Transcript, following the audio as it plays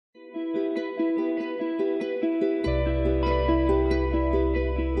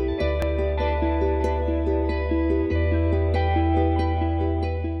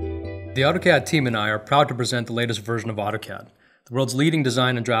The AutoCAD team and I are proud to present the latest version of AutoCAD, the world's leading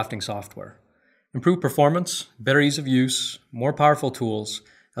design and drafting software. Improved performance, better ease of use, more powerful tools,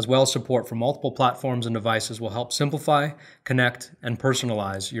 as well as support for multiple platforms and devices will help simplify, connect, and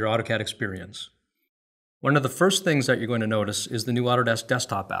personalize your AutoCAD experience. One of the first things that you're going to notice is the new Autodesk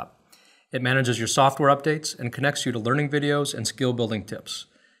desktop app. It manages your software updates and connects you to learning videos and skill building tips.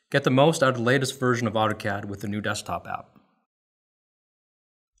 Get the most out of the latest version of AutoCAD with the new desktop app.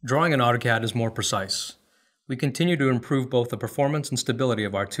 Drawing in AutoCAD is more precise. We continue to improve both the performance and stability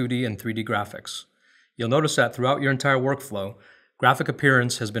of our 2D and 3D graphics. You'll notice that throughout your entire workflow, graphic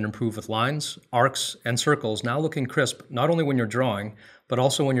appearance has been improved with lines, arcs, and circles now looking crisp not only when you're drawing, but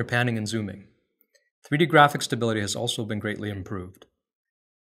also when you're panning and zooming. 3D graphic stability has also been greatly improved.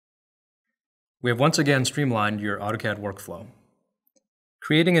 We have once again streamlined your AutoCAD workflow.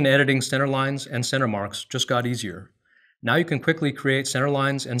 Creating and editing center lines and center marks just got easier. Now you can quickly create center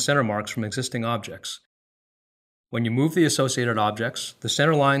lines and center marks from existing objects. When you move the associated objects, the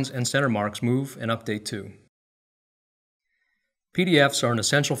center lines and center marks move and update too. PDFs are an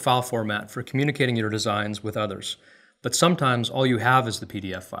essential file format for communicating your designs with others, but sometimes all you have is the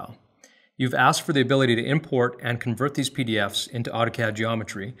PDF file. You've asked for the ability to import and convert these PDFs into AutoCAD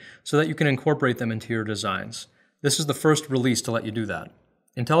geometry so that you can incorporate them into your designs. This is the first release to let you do that.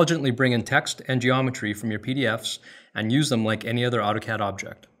 Intelligently bring in text and geometry from your PDFs and use them like any other AutoCAD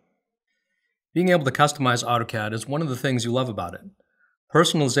object. Being able to customize AutoCAD is one of the things you love about it.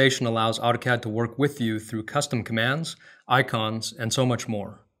 Personalization allows AutoCAD to work with you through custom commands, icons, and so much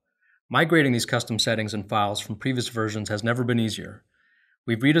more. Migrating these custom settings and files from previous versions has never been easier.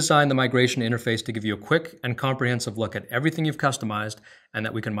 We've redesigned the migration interface to give you a quick and comprehensive look at everything you've customized and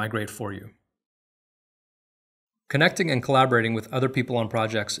that we can migrate for you. Connecting and collaborating with other people on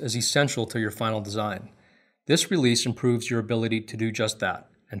projects is essential to your final design. This release improves your ability to do just that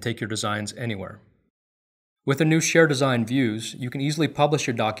and take your designs anywhere. With the new Share Design views, you can easily publish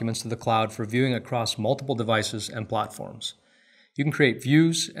your documents to the cloud for viewing across multiple devices and platforms. You can create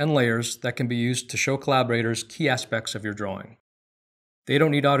views and layers that can be used to show collaborators key aspects of your drawing. They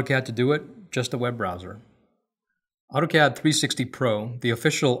don't need AutoCAD to do it, just a web browser. AutoCAD 360 Pro, the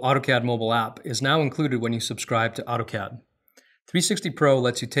official AutoCAD mobile app, is now included when you subscribe to AutoCAD. 360 Pro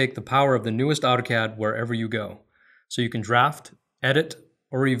lets you take the power of the newest AutoCAD wherever you go, so you can draft, edit,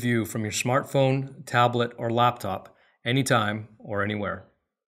 or review from your smartphone, tablet, or laptop anytime or anywhere.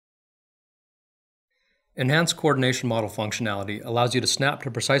 Enhanced Coordination Model functionality allows you to snap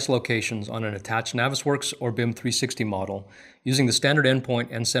to precise locations on an attached Navisworks or BIM 360 model using the standard endpoint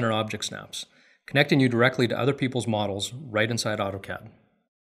and center object snaps, connecting you directly to other people's models right inside AutoCAD.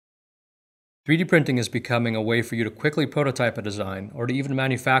 3D printing is becoming a way for you to quickly prototype a design or to even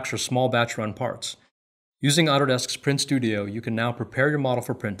manufacture small batch run parts. Using Autodesk's Print Studio, you can now prepare your model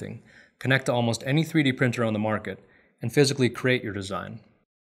for printing, connect to almost any 3D printer on the market, and physically create your design.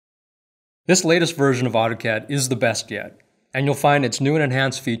 This latest version of AutoCAD is the best yet, and you'll find its new and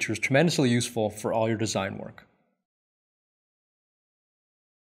enhanced features tremendously useful for all your design work.